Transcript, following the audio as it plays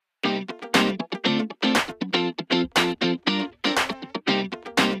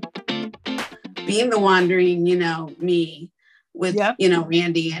being the wandering, me with,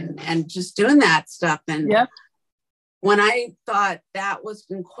 Randy and just doing that stuff. And when I thought that was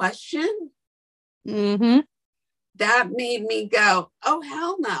in question, that made me go, oh,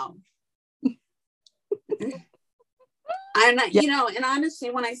 hell no. And, and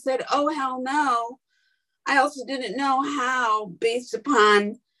honestly, when I said, oh, hell no, I also didn't know how, based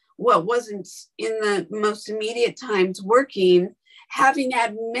upon what wasn't in the most immediate times working, having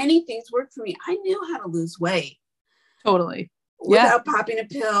had many things work for me. I knew how to lose weight. Totally. Without popping a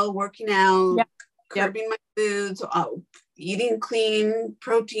pill, working out, curbing my foods, eating clean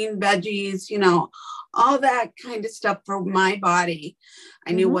protein, veggies, all that kind of stuff for my body.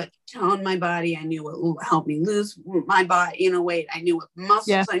 I knew what to tone my body. I knew what would help me lose my body, weight. I knew what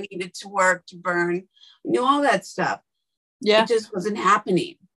muscles I needed to work to burn. I knew all that stuff. It just wasn't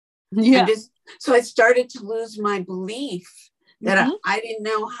happening. So I started to lose my belief that I didn't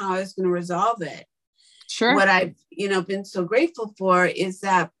know how I was going to resolve it. Sure. What I've, been so grateful for is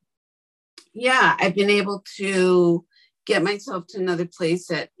that, I've been able to get myself to another place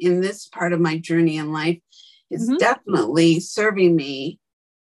that in this part of my journey in life is definitely serving me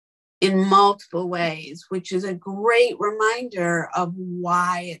in multiple ways, which is a great reminder of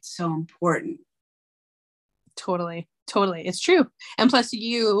why it's so important. Totally. It's true. And plus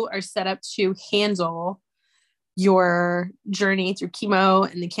you are set up to handle your journey through chemo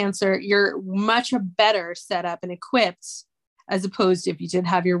and the cancer. You're much better set up and equipped as opposed to if you did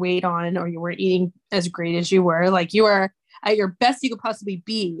have your weight on or you weren't eating as great as you were. Like you are at your best you could possibly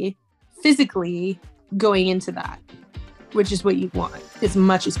be physically going into that, which is what you want as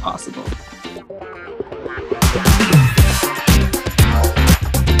much as possible.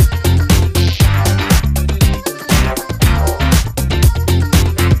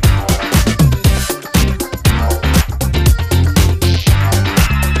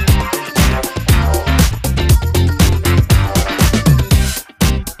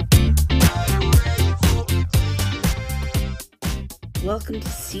 Welcome to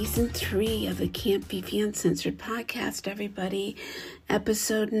season 3 of the Can't Be Uncensored podcast, everybody.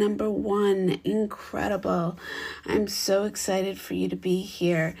 Episode number 1. Incredible. I'm so excited for you to be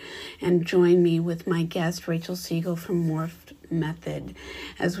here and join me with my guest, Rachel Siegel from Morphed Method,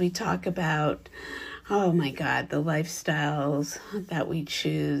 as we talk about, oh my God, the lifestyles that we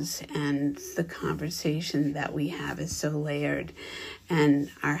choose and the conversation that we have is so layered, and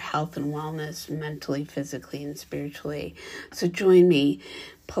our health and wellness mentally, physically, and spiritually. So join me,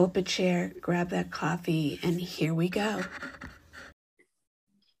 pull up a chair, grab that coffee, and here we go.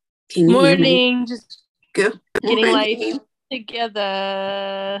 Can you hear me? Just good getting morning. Life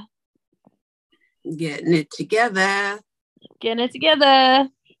together. Getting it together.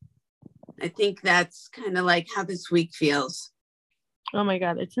 I think that's kind of like how this week feels. Oh my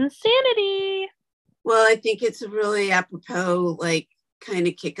God, it's insanity. Well, I think it's a really apropos, kind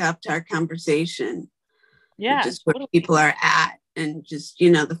of kick up to our conversation. Yeah. Just where people are at and just,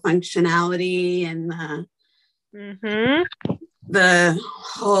 the functionality and the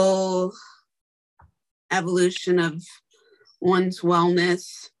whole evolution of one's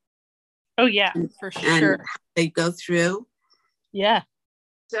wellness. Oh, yeah, for sure. And how they go through. Yeah.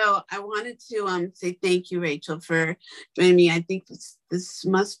 So I wanted to say thank you, Rachel, for joining me. I think this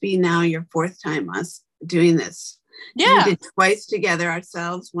must be now your 4th time us doing this. Yeah. We did twice together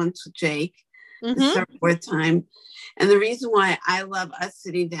ourselves, once with Jake. This is our 4th time. And the reason why I love us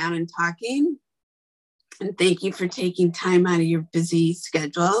sitting down and talking, and thank you for taking time out of your busy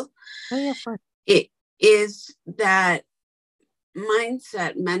schedule. Oh, yeah, sure. It is that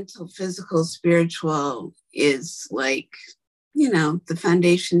mindset, mental, physical, spiritual is the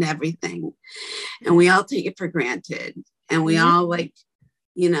foundation to everything. And we all take it for granted. And we all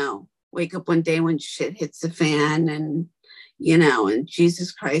wake up one day when shit hits the fan and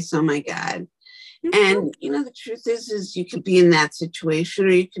Jesus Christ, oh my God. And, the truth is you could be in that situation or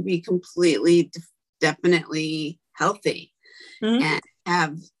you could be completely, definitely healthy and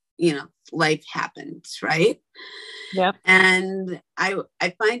have, life happens, right? Yep. And I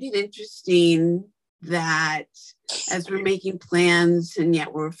find it interesting that as we're making plans and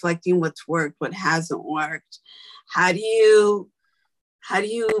yet we're reflecting what's worked, what hasn't worked, how do you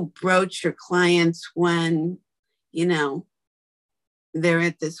broach your clients when, they're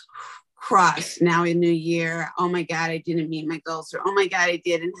at this cross now in new year? Oh my God, I didn't meet my goals, or oh my God, I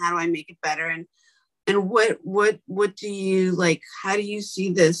did, and how do I make it better? And what do you like? How do you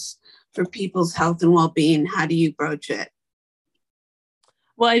see this for people's health and well-being? How do you broach it?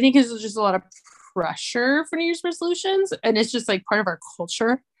 Well, I think it's just a lot of pressure for New Year's resolutions, and it's just part of our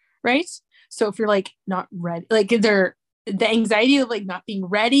culture, right? So if you're not ready, the anxiety of like not being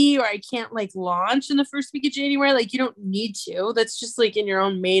ready, or I can't like launch in the first week of January. Like you don't need to. That's just like in your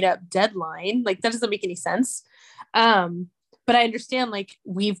own made up deadline. Like that doesn't make any sense. But I understand like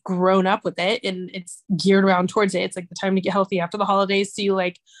we've grown up with it and it's geared around towards it. It's like the time to get healthy after the holidays. So you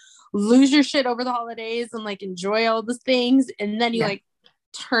like lose your shit over the holidays and like enjoy all the things. And then you like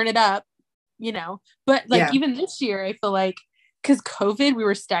turn it up, you know, but like even this year, I feel like because COVID, we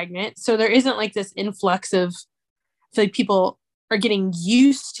were stagnant. So there isn't like this influx of, I feel like people are getting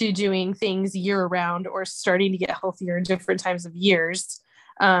used to doing things year round or starting to get healthier in different times of years.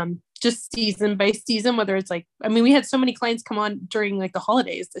 Just season by season, whether it's like, I mean, we had so many clients come on during like the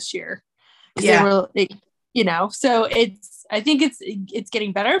holidays this year. They were, you know, so I think it's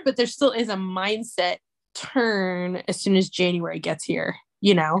getting better, but there still is a mindset turn as soon as January gets here,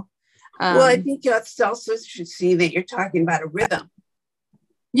 you know? Well, I think you also should see that you're talking about a rhythm.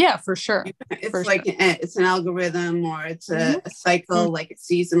 Yeah, for sure. It's like it's an algorithm, or it's a cycle, like a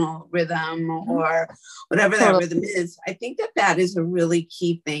seasonal rhythm, or whatever that rhythm is. I think that is a really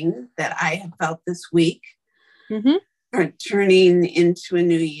key thing that I have felt this week. Turning into a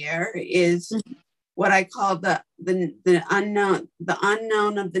new year is what I call the unknown, the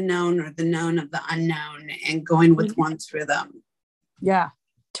unknown of the known, or the known of the unknown, and going with one's rhythm. Yeah,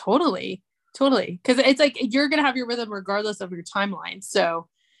 totally. Because it's like you're gonna have your rhythm regardless of your timeline. So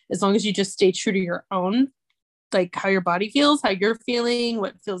as long as you just stay true to your own, like how your body feels, how you're feeling,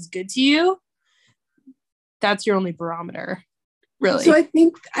 what feels good to you, that's your only barometer, really. So I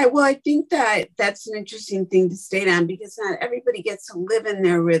think that that's an interesting thing to state on, because not everybody gets to live in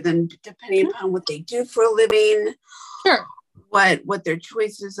their rhythm depending upon what they do for a living, what their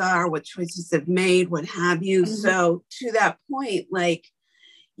choices are, what choices they've made, what have you. So to that point, like,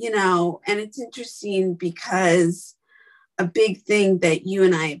 you know, and it's interesting because a big thing that you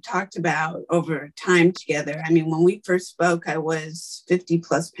and I have talked about over time together. I mean, when we first spoke, I was 50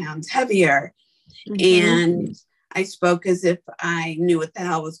 plus pounds heavier, and I spoke as if I knew what the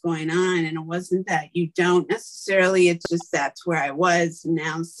hell was going on. And it wasn't that you don't necessarily, it's just that's where I was.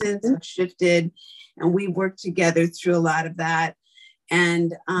 Now, since I've shifted, and we worked together through a lot of that.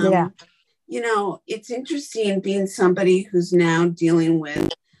 And, you know, it's interesting being somebody who's now dealing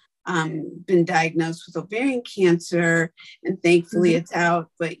with been diagnosed with ovarian cancer, and thankfully it's out,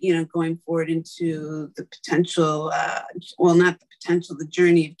 but, you know, going forward into the potential, not the potential, the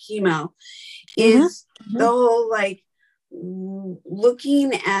journey of chemo is the whole, like,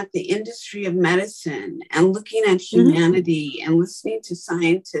 looking at the industry of medicine and looking at humanity and listening to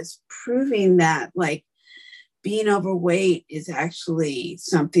scientists proving that, like, being overweight is actually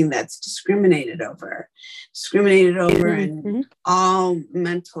something that's discriminated over in all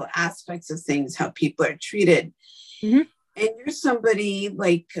mental aspects of things, how people are treated. And you're somebody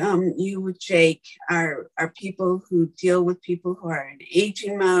like you with Jake are people who deal with people who are in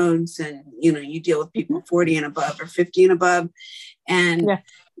aging modes, and, you know, you deal with people 40 and above or 50 and above. And,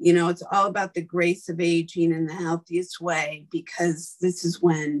 you know, it's all about the grace of aging in the healthiest way, because this is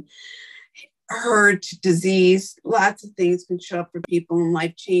when hurt, disease, lots of things can show up for people, and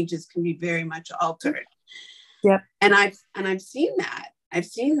life changes can be very much altered. And I've seen that.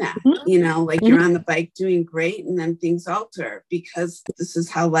 You know, like you're on the bike doing great, and then things alter, because this is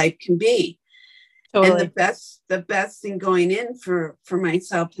how life can be. And the best thing going in for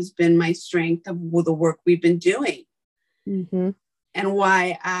myself has been my strength of the work we've been doing. And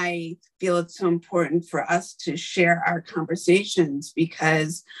why I feel it's so important for us to share our conversations,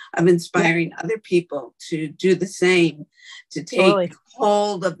 because of inspiring other people to do the same, to take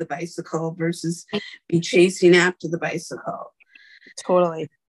hold of the bicycle versus be chasing after the bicycle.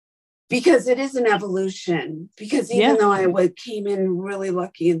 Because it is an evolution. Because even though I came in really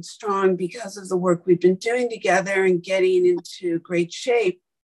lucky and strong because of the work we've been doing together and getting into great shape,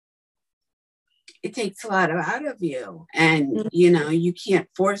 it takes a lot out of you, and you know, you can't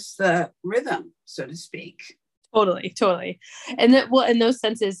force the rhythm, so to speak. Totally. And that, well, in those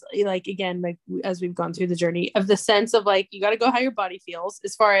senses, like, again, like as we've gone through the journey of the sense of like, you got to go how your body feels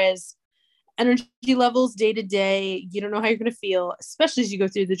as far as energy levels day to day. You don't know how you're going to feel, especially as you go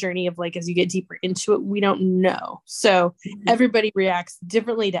through the journey of like, as you get deeper into it, we don't know. So everybody reacts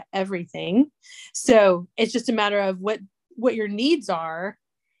differently to everything. So it's just a matter of what your needs are.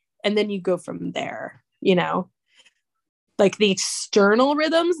 And then you go from there, you know, like the external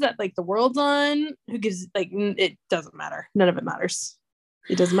rhythms that like the world's on, who gives, like, it doesn't matter. None of it matters.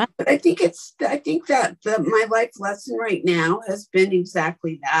 It doesn't matter. But I think that my life lesson right now has been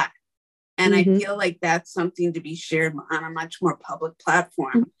exactly that. And I feel like that's something to be shared on a much more public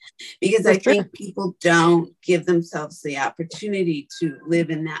platform, because I think people don't give themselves the opportunity to live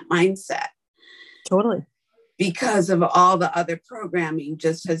in that mindset. because of all the other programming,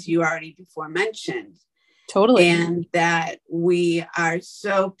 just as you already before mentioned. Totally. And that we are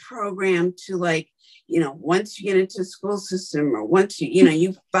so programmed to, like, once you get into the school system, or once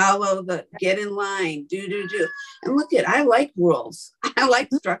you follow get in line, do. And I like rules. I like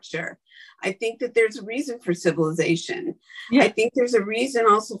structure. I think that there's a reason for civilization. Yeah. I think there's a reason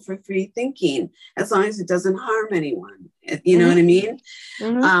also for free thinking, as long as it doesn't harm anyone. You know what I mean?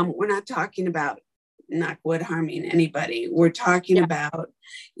 Mm-hmm. We're not talking about, knock wood, harming anybody. We're talking about,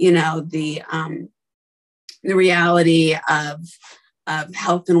 the reality of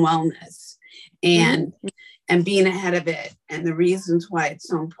health and wellness, and being ahead of it, and the reasons why it's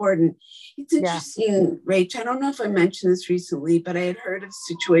so important. It's interesting, Rach, I don't know if I mentioned this recently, but I had heard of a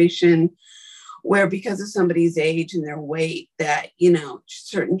situation where, because of somebody's age and their weight, that,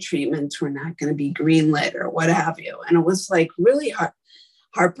 certain treatments were not going to be greenlit or what have you. And it was like really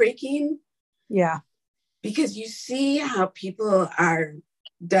heartbreaking. Yeah. Because you see how people are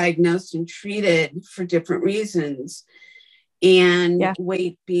diagnosed and treated for different reasons, and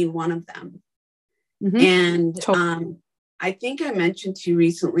weight being one of them. Mm-hmm. And I think I mentioned to you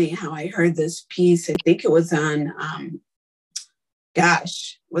recently how I heard this piece. I think it was on,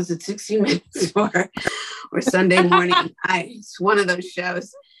 was it 60 Minutes or Sunday Morning? It's one of those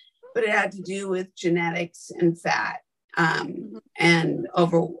shows, but it had to do with genetics and fat, and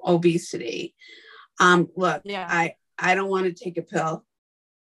obesity. I don't want to take a pill.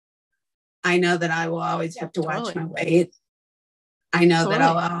 I know that I will always have to watch my weight. I know that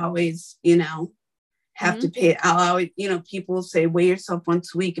I'll always, have to pay. I'll always, people say, weigh yourself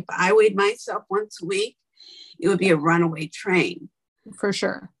once a week. If I weighed myself once a week, it would be a runaway train. For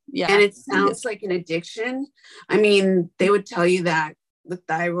sure. Yeah. And it sounds like an addiction. I mean, they would tell you that with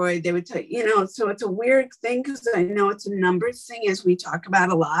thyroid, they would tell you, so it's a weird thing, because I know it's a numbers thing, as we talk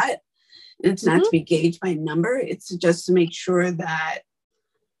about a lot. And it's not to be gauged by a number. It's just to make sure that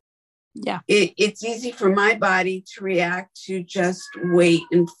it's easy for my body to react to just weight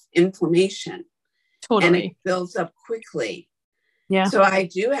and inflammation. Totally. And it builds up quickly. Yeah. So I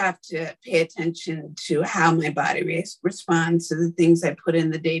do have to pay attention to how my body responds to the things I put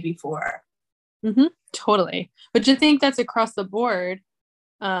in the day before. Mm-hmm. Totally. But do you think that's across the board?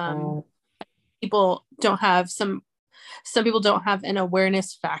 People don't have some people don't have an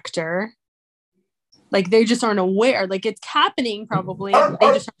awareness factor. Like, they just aren't aware. Like, it's happening probably.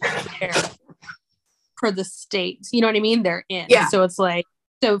 They just aren't aware for the state. You know what I mean? They're in. Yeah. So it's like,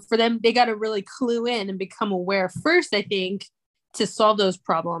 so for them, they got to really clue in and become aware first, I think, to solve those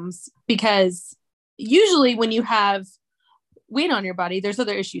problems. Because usually when you have weight on your body, there's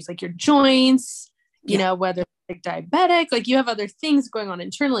other issues like your joints, you know, whether like diabetic, like you have other things going on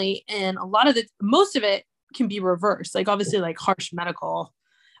internally. And most of it can be reversed. Like, obviously, like harsh medical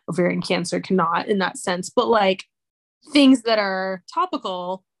ovarian cancer cannot, in that sense, but like things that are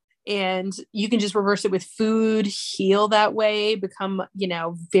topical, and you can just reverse it with food, heal that way, become,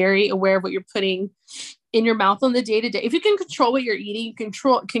 very aware of what you're putting in your mouth on the day to day. If you can control what you're eating, you can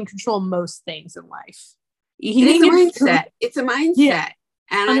control most things in life. It's a mindset. It's a mindset. Yeah.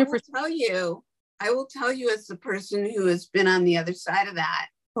 And 100%. I will tell you as the person who has been on the other side of that.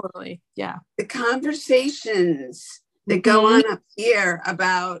 Totally. Yeah. The conversations that go on up here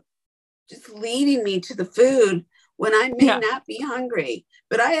about just leading me to the food when I may not be hungry,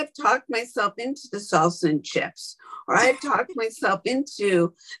 but I have talked myself into the salsa and chips, or I have talked myself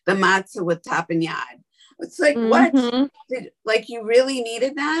into the matzah with tapenade. It's like, what? Like, you really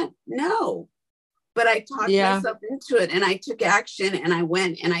needed that? No. But I talked myself into it, and I took action, and I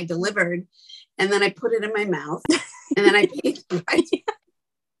went and I delivered, and then I put it in my mouth, and then I paid the price.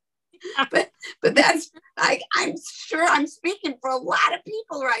 But that's, I'm sure I'm speaking for a lot of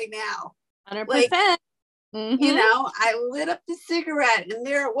people right now. 100%. Like, I lit up the cigarette, and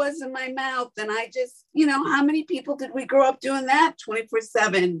there it was in my mouth. And I just, how many people did we grow up doing that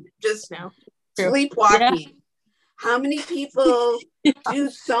 24/7? Just sleepwalking. Yeah. How many people do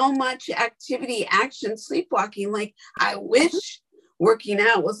so much activity, action, sleepwalking? Like, I wish working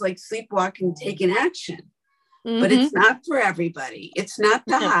out was like sleepwalking, taking action. But it's not for everybody. It's not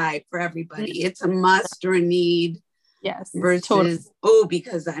the high for everybody. It's a must or a need. Yes. Versus,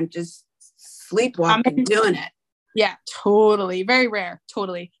 because I'm just sleepwalking doing it. Yeah, totally. Very rare.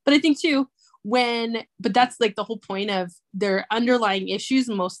 Totally. But I think too, but that's like the whole point of their underlying issues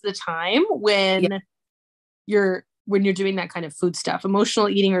most of the time when you're doing that kind of food stuff, emotional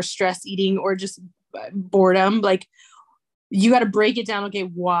eating or stress eating or just boredom. Like, you got to break it down. Okay,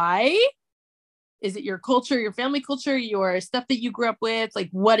 why? Is it your culture, your family culture, your stuff that you grew up with? Like,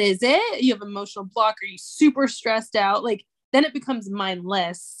 what is it? You have emotional block. Are you super stressed out? Like, then it becomes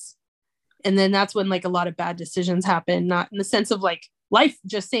mindless. And then that's when like a lot of bad decisions happen, not in the sense of like life,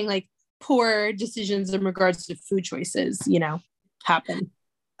 just saying like poor decisions in regards to food choices, you know, happen.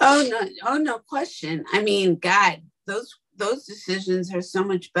 Oh no question. I mean, God, those decisions are so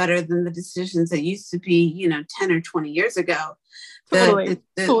much better than the decisions that used to be, 10 or 20 years ago. Totally.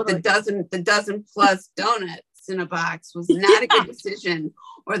 The dozen plus donuts in a box was not a good decision,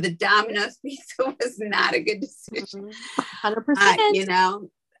 or the Domino's pizza was not a good decision. 100%.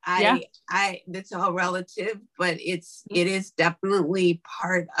 That's all relative, but it is definitely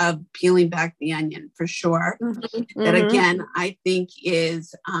part of peeling back the onion for sure. That again, I think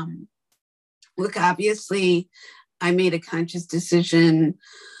is, look, obviously I made a conscious decision,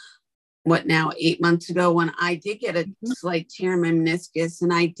 8 months ago, when I did get a slight tear in my meniscus,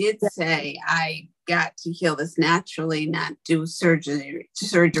 and I did say I got to heal this naturally, not do surgery,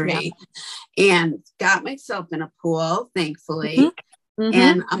 and got myself in a pool, thankfully.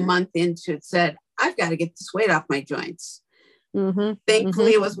 And a month into it said, I've got to get this weight off my joints.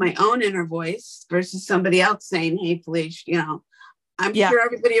 Thankfully, it was my own inner voice versus somebody else saying, hey, Felicia, I'm sure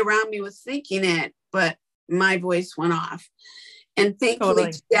everybody around me was thinking it, but my voice went off. And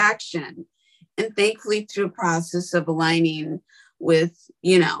thankfully to action, and thankfully through a process of aligning with,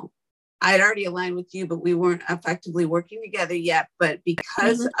 I'd already aligned with you, but we weren't effectively working together yet. But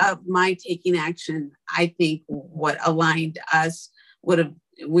because of my taking action, I think what aligned us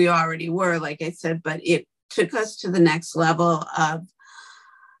we already were, like I said, but it took us to the next level of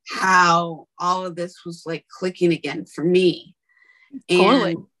how all of this was like clicking again for me.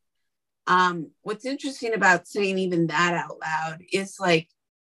 And what's interesting about saying even that out loud is like,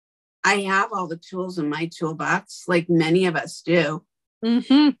 I have all the tools in my toolbox, like many of us do,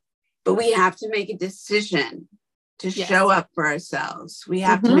 but we have to make a decision to show up for ourselves. We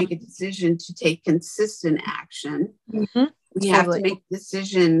have to make a decision to take consistent action. We have to make a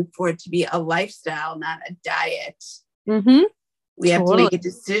decision for it to be a lifestyle, not a diet. We have to make a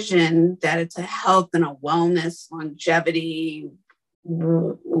decision that it's a health and a wellness, longevity,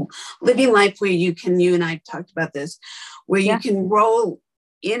 living life where you and I talked about this, where you can roll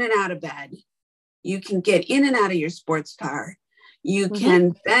in and out of bed. You can get in and out of your sports car. You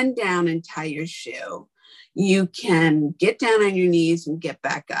can bend down and tie your shoe. You can get down on your knees and get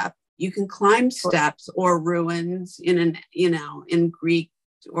back up. You can climb steps or ruins in Greek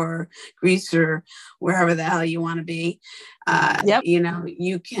or Greece or wherever the hell you want to be.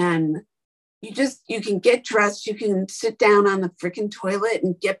 You can get dressed. You can sit down on the freaking toilet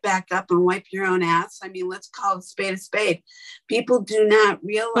and get back up and wipe your own ass. I mean, let's call a spade a spade. People do not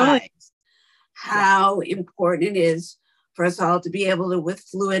realize how important it is for us all to be able to, with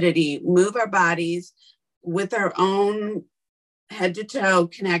fluidity, move our bodies with our own head to toe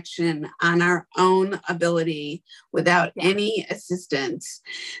connection on our own ability without any assistance.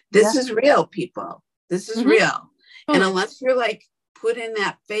 This is real, people. This is real. And unless you're like put in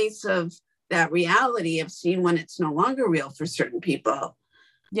that face of that reality of seeing when it's no longer real for certain people.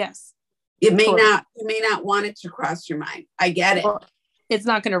 You may not want it to cross your mind. I get it. Well, it's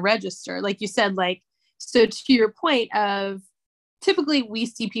not going to register. Like you said, so to your point of typically we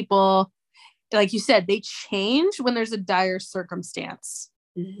see people, like you said, they change when there's a dire circumstance.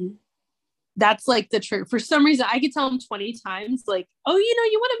 That's like the trigger. For some reason, I could tell them 20 times, like, oh, maybe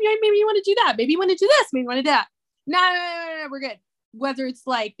you want to do that. Maybe you want to do this. Maybe you want to do that. No, we're good. Whether it's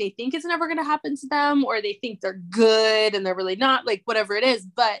like they think it's never going to happen to them or they think they're good and they're really not, like whatever it is.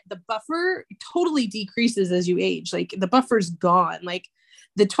 But the buffer totally decreases as you age. Like the buffer's gone. Like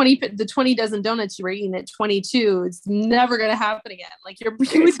the 20 dozen donuts you were eating at 22, it's never going to happen again. Like you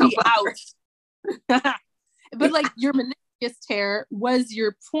would be out. But like your meniscus tear was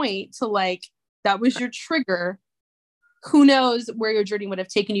your point to like, that was your trigger. Who knows where your journey would have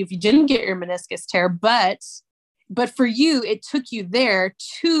taken you if you didn't get your meniscus tear, but for you, it took you there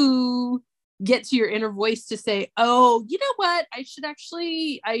to get to your inner voice to say, oh, you know what? I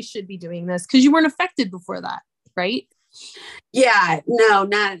should be doing this, because you weren't affected before that. Right. Yeah, no,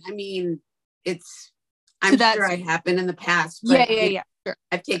 not, I mean, I'm sure I have been in the past. But yeah. Sure.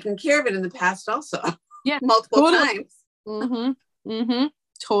 I've taken care of it in the past also. Multiple times.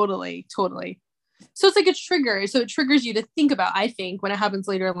 Totally. So it's like a trigger. So it triggers you to think about, I think, when it happens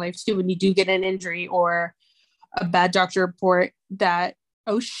later in life too, when you do get an injury or a bad doctor report, that,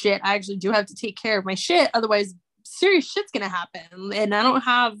 oh shit, I actually do have to take care of my shit. Otherwise serious shit's going to happen. And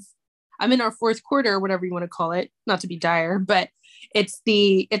I'm in our fourth quarter, or whatever you want to call it, not to be dire, but it's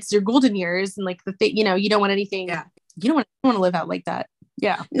your golden years. And like the thing, you don't want anything. You don't want to live out like that.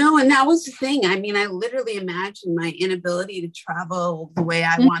 Yeah. No, and that was the thing. I mean, I literally imagined my inability to travel the way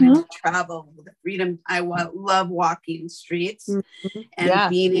I wanted to travel, the freedom. Love walking streets and Yeah.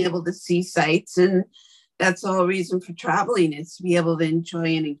 being able to see sights. And that's the whole reason for traveling, is to be able to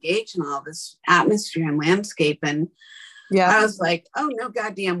enjoy and engage in all this atmosphere and landscape. And I was like, oh, no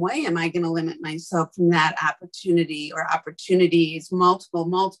goddamn way am I going to limit myself from that opportunity or opportunities,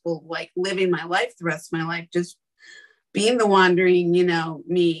 multiple, like living my life the rest of my life, just being the wandering,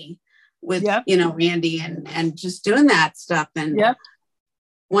 me with, Randy and just doing that stuff. And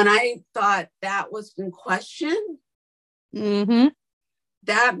when I thought that was in question,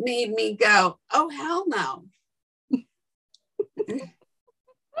 that made me go, oh, hell no.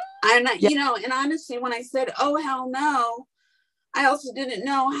 And, and honestly, when I said, oh, hell no, I also didn't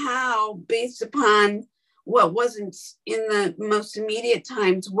know how, based upon what wasn't in the most immediate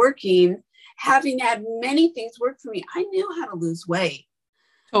times working, having had many things work for me. I knew how to lose weight.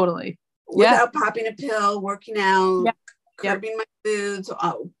 Totally. Without popping a pill, working out, curbing my foods,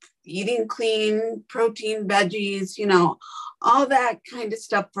 eating clean protein, veggies, all that kind of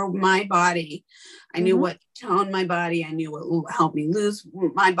stuff for my body. I knew what to tone my body. I knew what will help me lose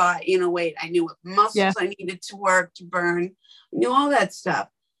my body, weight. I knew what muscles I needed to work to burn. I knew all that stuff.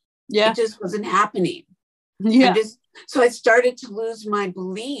 It just wasn't happening. So I started to lose my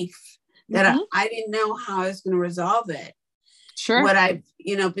belief that I didn't know how I was going to resolve it. Sure. What I've,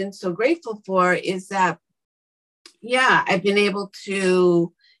 been so grateful for is that, I've been able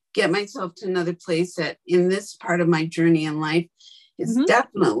to get myself to another place that in this part of my journey in life is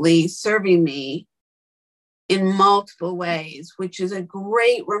definitely serving me in multiple ways, which is a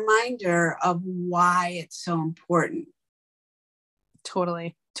great reminder of why it's so important.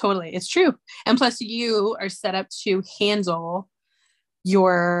 Totally. It's true. And plus you are set up to handle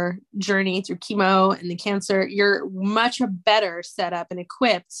your journey through chemo and the cancer. You're much better set up and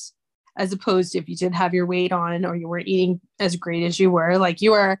equipped, as opposed to if you did have your weight on or you weren't eating as great as you were. Like,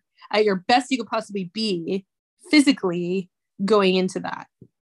 you are at your best you could possibly be physically going into that,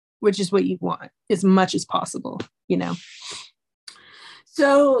 which is what you want as much as possible,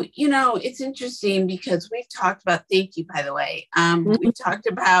 So, it's interesting because we've talked about, thank you, by the way. We've talked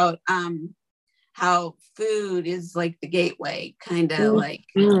about how food is like the gateway, kind of like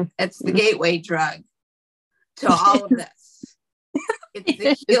it's the gateway drug to all of this. It's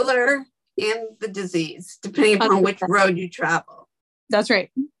the healer and the disease, depending upon which road you travel. That's right.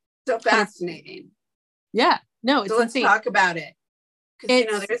 So fascinating. Yeah. No, it's let's talk about it. Because,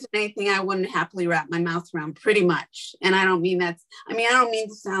 there isn't anything I wouldn't happily wrap my mouth around, pretty much. And I don't mean I don't mean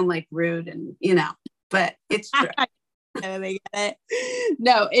to sound like rude and, but it's true.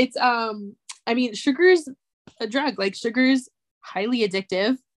 No, it's, sugar's a drug. Like, sugar's highly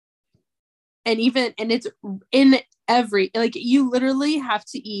addictive. And it's in like, you literally have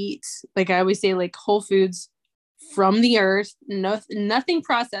to eat, like I always say, like, whole foods from the earth. Nothing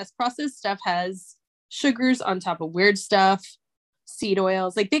processed. Processed stuff has sugars on top of weird stuff. Seed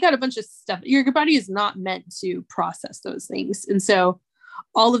oils, like, they got a bunch of stuff. Your body is not meant to process those things. And so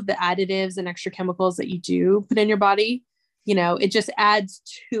all of the additives and extra chemicals that you do put in your body, it just adds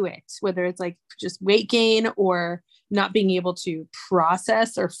to it, whether it's like just weight gain or not being able to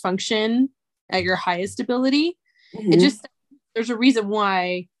process or function at your highest ability. There's a reason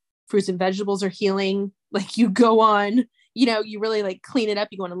why fruits and vegetables are healing. Like, you go on, you really like clean it up.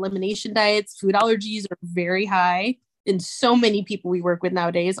 You go on elimination diets. Food allergies are very high. And so many people we work with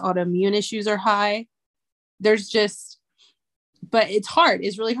nowadays, autoimmune issues are high. But it's hard.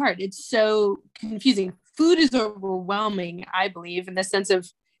 It's really hard. It's so confusing. Food is overwhelming, I believe, in the sense of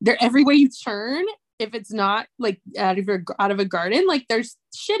they're everywhere you turn. If it's not like out of a garden, like, there's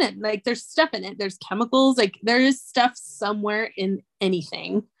shit in, like, there's stuff in it. There's chemicals, like, there is stuff somewhere in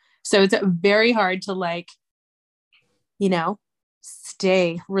anything. So it's very hard to, like,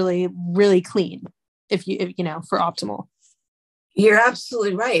 stay really, really clean. If for optimal. You're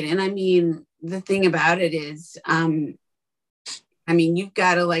absolutely right. And the thing about it is, you've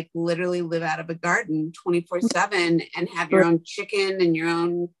got to, like, literally live out of a garden 24/7 and have your own chicken and your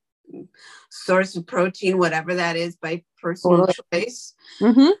own source of protein, whatever that is, by personal choice,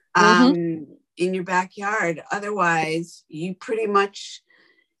 in your backyard. Otherwise, you pretty much,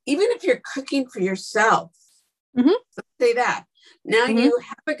 even if you're cooking for yourself, let's say that now you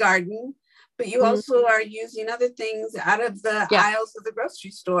have a garden, but you also are using other things out of the aisles of the grocery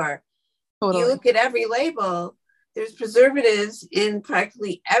store. You look at every label, there's preservatives in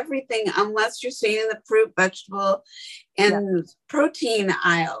practically everything, unless you're seeing the fruit, vegetable, and protein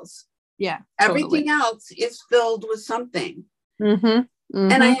aisles. Yeah. Everything else is filled with something.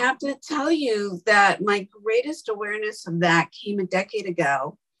 And I have to tell you that my greatest awareness of that came a decade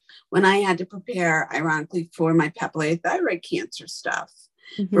ago when I had to prepare, ironically, for my papillary thyroid cancer stuff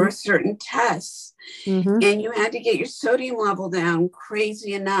for certain tests. And you had to get your sodium level down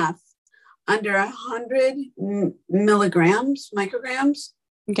crazy enough under 100 micrograms.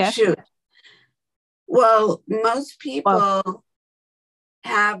 Okay. Shoot. Well, most people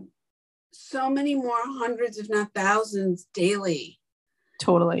have so many more hundreds, if not thousands, daily.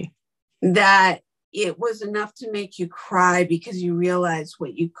 Totally. That it was enough to make you cry because you realized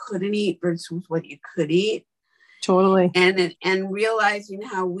what you couldn't eat versus what you could eat. Totally. And realizing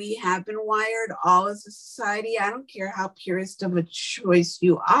how we have been wired all as a society. I don't care how purist of a choice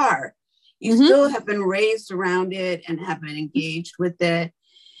you are. You still have been raised around it and have been engaged with it.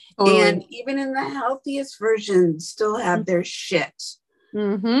 Totally. And even in the healthiest versions still have their shit.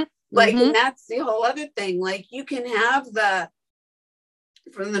 And that's the whole other thing. Like you can have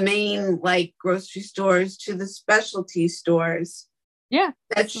from the main like grocery stores to the specialty stores. Yeah.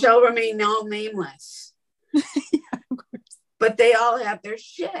 That shall remain all nameless. Yeah, of course. But they all have their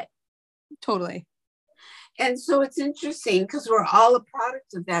shit. Totally. And so it's interesting because we're all a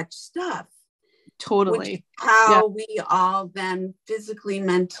product of that stuff. Totally. How we all then physically,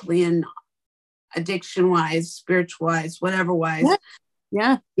 mentally, and addiction-wise, spiritual-wise, whatever-wise,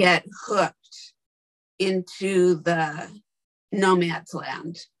 get hooked into the nomad's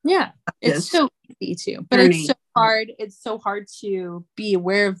land. Yeah. It's so easy to, but it's so hard. It's so hard to be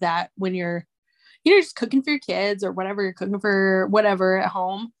aware of that when you're just cooking for your kids or whatever, you're cooking for whatever at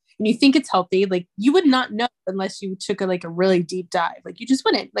home and you think it's healthy. Like you would not know unless you took a really deep dive. Like you just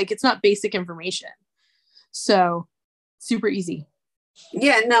wouldn't, like, it's not basic information. So super easy.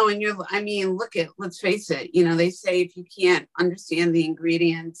 Yeah, no. And let's face it, they say if you can't understand the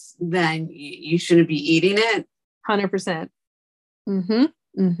ingredients, then you shouldn't be eating it. 100%.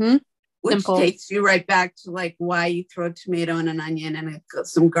 Which Simple. Takes you right back to like why you throw a tomato and an onion and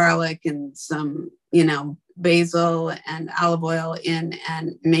some garlic and some, basil and olive oil in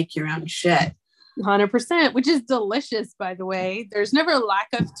and make your own shit. 100%, which is delicious, by the way. There's never a lack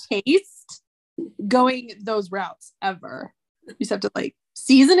of taste going those routes ever. You just have to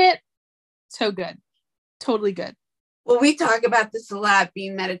season it. So good. Totally good. Well, we talk about this a lot,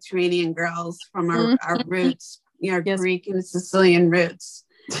 being Mediterranean girls from our roots, our Greek and Sicilian roots.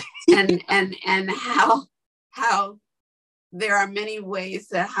 and how there are many ways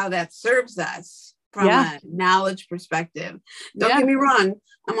that how that serves us from a knowledge perspective. Don't get me wrong.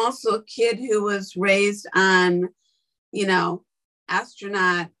 I'm also a kid who was raised on,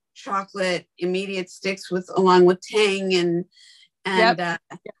 astronaut chocolate immediate sticks along with Tang and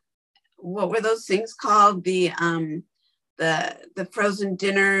what were those things called? The frozen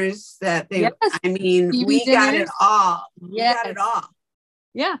dinners that we got it all. We got it all.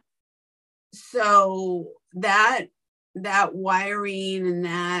 Yeah. So that wiring and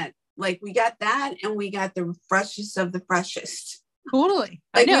that, we got that, and we got the freshest of the freshest. Totally.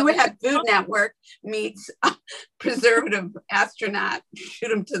 We would have Food Network meets preservative astronaut, shoot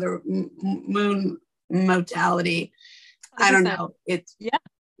them to the moon mortality. 100%. I don't know.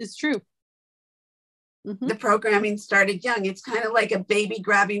 It's true. The programming started young. It's kind of like a baby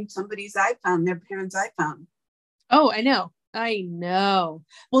grabbing somebody's iPhone, their parents' iPhone. Oh, I know.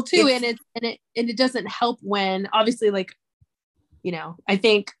 Well, too, and it doesn't help when obviously I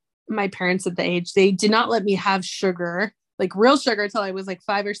think my parents at the age, they did not let me have sugar, real sugar, until I was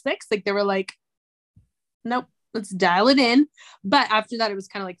 5 or 6. They were like, nope, let's dial it in. But after that, it was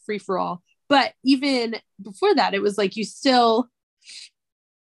kind of free for all. But even before that, it was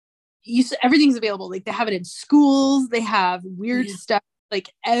everything's available. They have it in schools. They have weird stuff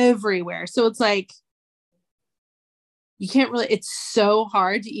everywhere. So it's you can't really, it's so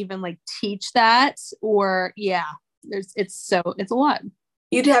hard to even teach that, or it's a lot.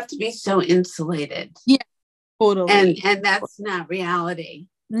 You'd have to be so insulated. Yeah, totally. And that's not reality.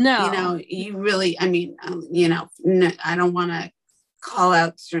 No. You really, I don't want to call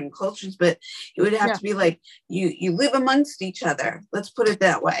out certain cultures, but it would have to be you live amongst each other. Let's put it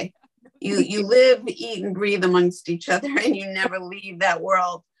that way. You live, eat, and breathe amongst each other, and you never leave that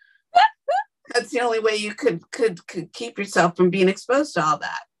world. That's the only way you could keep yourself from being exposed to all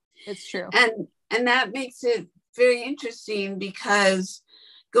that. It's true. And that makes it very interesting, because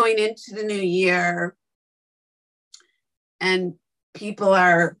going into the new year and people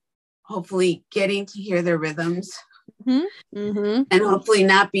are hopefully getting to hear their rhythms and hopefully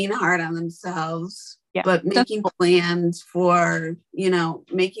not being hard on themselves, but making plans for,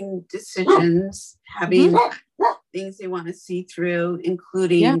 making decisions, having things they want to see through,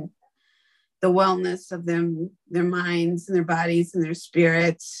 including the wellness of their minds and their bodies and their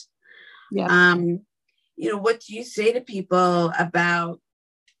spirits. Yeah. What do you say to people about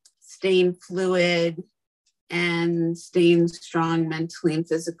staying fluid and staying strong mentally and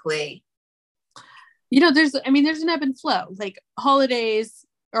physically? There's an ebb and flow. Like holidays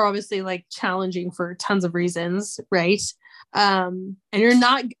are obviously like challenging for tons of reasons, right? And you're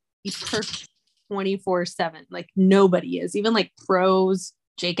not perfect 24/7. Like nobody is. Even like pros,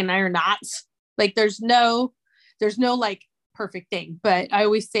 Jake and I are not. Like there's no like perfect thing. But I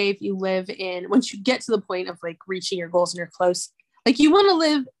always say if you live in, once you get to the point of like reaching your goals and you're close, like you want to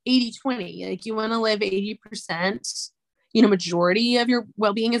live 80/20. Like you want to live 80%, majority of your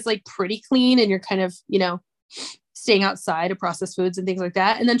well-being is like pretty clean and you're kind of, staying outside of processed foods and things like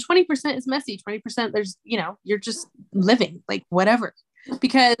that. And then 20% is messy. 20% there's, you're just living like whatever,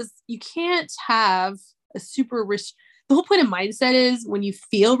 because you can't have a the whole point of mindset is when you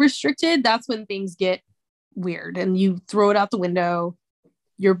feel restricted, that's when things get weird and you throw it out the window.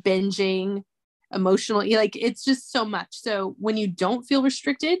 You're binging emotionally, like it's just so much. So when you don't feel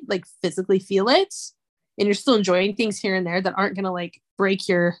restricted, like physically feel it, and you're still enjoying things here and there that aren't going to like break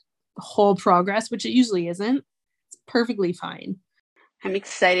your whole progress, which it usually isn't, it's perfectly fine. I'm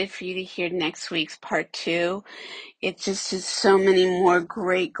excited for you to hear next week's part 2. It just is so many more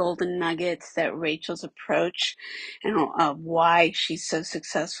great golden nuggets that Rachel's approach and why she's so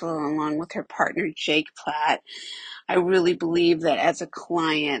successful along with her partner, Jake Platt. I really believe that as a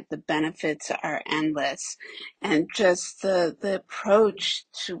client, the benefits are endless, and just the approach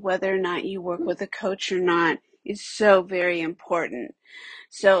to whether or not you work with a coach or not is so very important.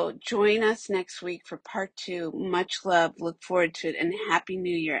 So join us next week for part 2. Much love. Look forward to it. And Happy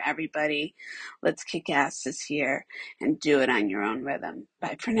New Year, everybody. Let's kick ass this year and do it on your own rhythm.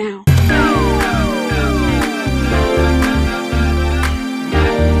 Bye for now.